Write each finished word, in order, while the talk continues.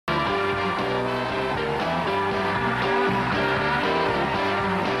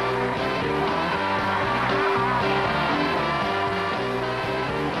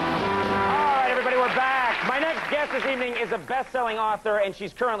evening is a best-selling author, and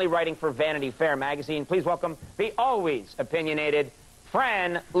she's currently writing for Vanity Fair magazine. Please welcome the always opinionated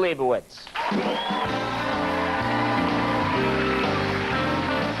Fran Lebowitz.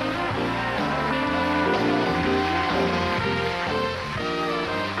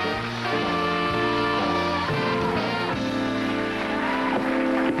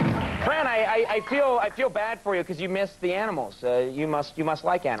 Fran, I feel bad for you because you missed the animals. You must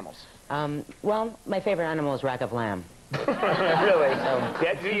like animals. Well, my favorite animal is rack of lamb. Really? So,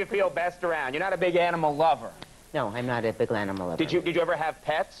 yeah, do you feel best around? You're not a big animal lover. No, I'm not a big animal lover. Did you ever have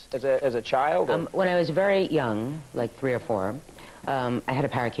pets as a child? When I was very young, like 3 or 4, I had a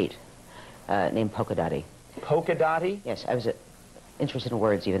parakeet named Polka Dotty. Polka Dotty? Yes, I was interested in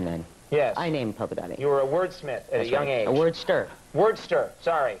words even then. Yes. I named Polka Dotty. You were a wordsmith at a young age. A wordster. Wordster,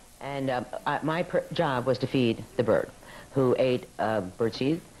 sorry. And my job was to feed the bird, who ate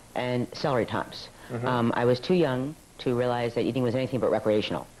birdseed and celery tops. Mm-hmm. I was too young to realize that eating was anything but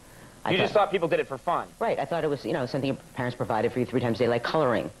recreational. You just thought people did it for fun. Right. I thought it was, something your parents provided for you 3 times a day, like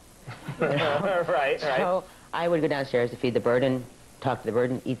coloring. Right. So I would go downstairs to feed the bird and talk to the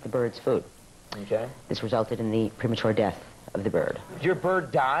bird and eat the bird's food. Okay. This resulted in the premature death of the bird. Your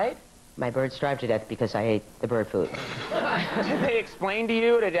bird died? My bird starved to death because I ate the bird food. Did they explain to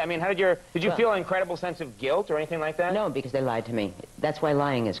you? Did you feel an incredible sense of guilt or anything like that? No, because they lied to me. That's why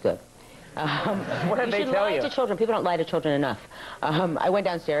lying is good. What did they tell you? You should lie to children. People don't lie to children enough. I went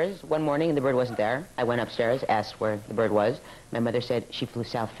downstairs one morning and the bird wasn't there. I went upstairs, asked where the bird was. My mother said she flew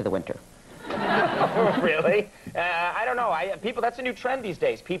south for the winter. Oh, really? I don't know. That's a new trend these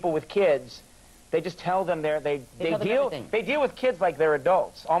days. People with kids, they just tell them they deal with kids like they're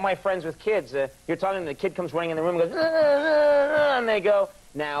adults. All my friends with kids, you're telling them the kid comes running in the room and goes, and they go,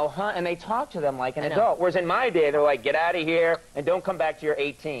 now, huh? And they talk to them like an adult. Whereas in my day, they're like, get out of here and don't come back to your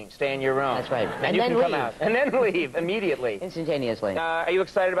 18. Stay in your room. That's right. And you then can leave. come out. And then leave immediately. Instantaneously. Are you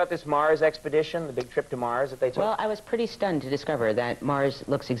excited about this Mars expedition, the big trip to Mars that they took? Well, I was pretty stunned to discover that Mars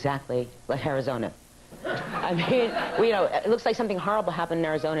looks exactly like Arizona. I mean, it looks like something horrible happened in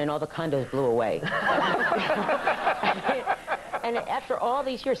Arizona and all the condos blew away. And after all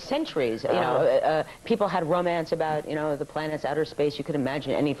these years, centuries, people had romance about, the planet's outer space. You could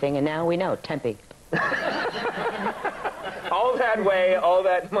imagine anything, and now we know, Tempe. All that way, all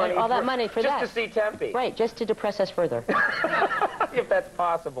that money. All that money for just that. Just to see Tempe. Right, just to depress us further. If that's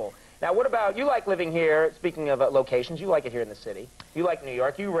possible. Now, what about, you like living here, speaking of locations, you like it here in the city. You like New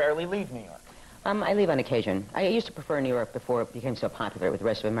York. You rarely leave New York. I leave on occasion. I used to prefer New York before it became so popular with the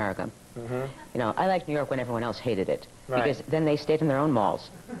rest of America. Mm-hmm. I liked New York when everyone else hated it. Right. Because then they stayed in their own malls.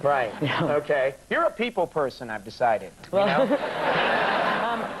 Right. Okay. You're a people person, I've decided. Well,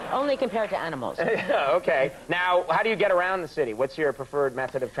 only compared to animals. Okay. Now, how do you get around the city? What's your preferred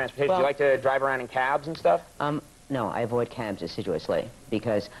method of transportation? Do you like to drive around in cabs and stuff? No, I avoid cabs assiduously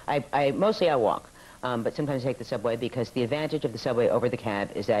because mostly I walk. But sometimes I take the subway because the advantage of the subway over the cab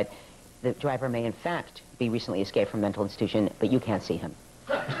is that the driver may, in fact, be recently escaped from a mental institution, but you can't see him.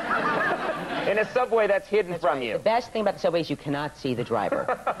 In a subway that's hidden from you. The best thing about the subway is you cannot see the driver.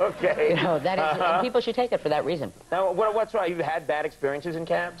 Okay. That is, and people should take it for that reason. Now, what's wrong? You've had bad experiences in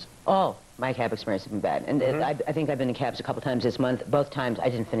cabs? Oh, my cab experience has been bad. And I think I've been in cabs a couple times this month. Both times I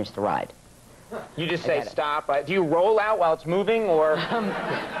didn't finish the ride. You just say stop. Do you roll out while it's moving, or?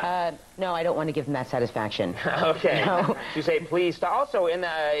 No, I don't want to give them that satisfaction. Okay. No. You say please stop. Also,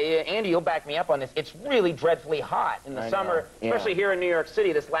 Andy, you'll back me up on this. It's really dreadfully hot in the summer, especially here in New York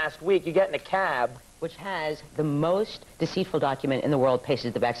City. This last week, you get in a cab, which has the most deceitful document in the world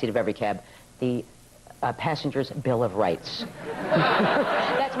pasted to the backseat of every cab, the passenger's Bill of Rights.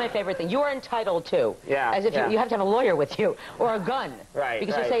 That's my favorite thing. You are entitled to. Yeah. As if you have to have a lawyer with you or a gun. Right.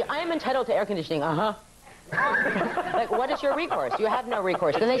 Because you say, I am entitled to air conditioning. Like, what is your recourse? You have no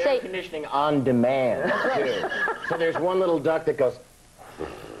recourse. Then they say air conditioning on demand. That's right. So there's one little duct that goes.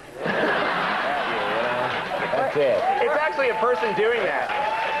 That's it. It's actually a person doing that.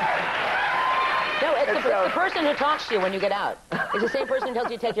 No, it's the person who talks to you when you get out. It's the same person who tells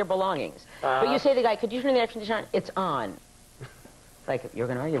you to take your belongings. But you say to the guy, could you turn the air conditioner on? It's on. Like, you're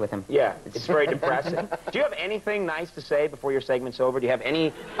going to argue with him. Yeah, it's very depressing. Do you have anything nice to say before your segment's over? Do you have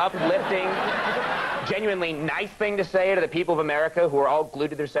any uplifting, genuinely nice thing to say to the people of America who are all glued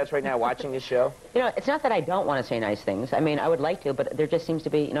to their sets right now watching this show? It's not that I don't want to say nice things. I mean, I would like to, but there just seems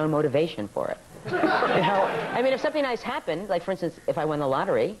to be no motivation for it. I mean, if something nice happened, like, for instance, if I won the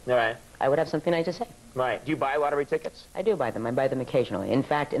lottery, right, I would have something nice to say. Right. Do you buy lottery tickets? I do buy them. I buy them occasionally. In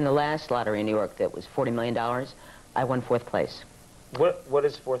fact, in the last lottery in New York that was $40 million, I won 4th place. What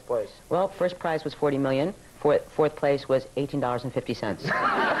is 4th place? Well, first prize was $40 million. Fourth place was $18.50.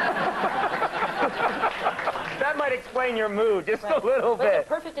 That might might explain your mood just a little But bit. a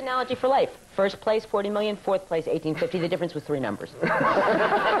perfect analogy for life. First place, 40 million. Fourth place, 1850. The difference was 3 numbers.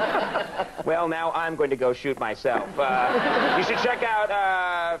 Well, now I'm going to go shoot myself. You should check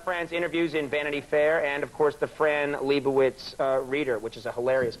out Fran's interviews in Vanity Fair and, of course, the Fran Lebowitz Reader, which is a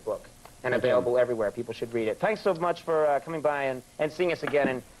hilarious book and available everywhere. People should read it. Thanks so much for coming by and seeing us again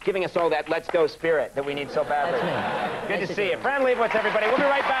and giving us all that let's go spirit that we need so badly. That's me. Good to see you. Fran Lebowitz, everybody. We'll be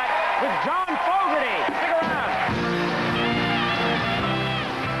right back with John Fogerty. Stick around.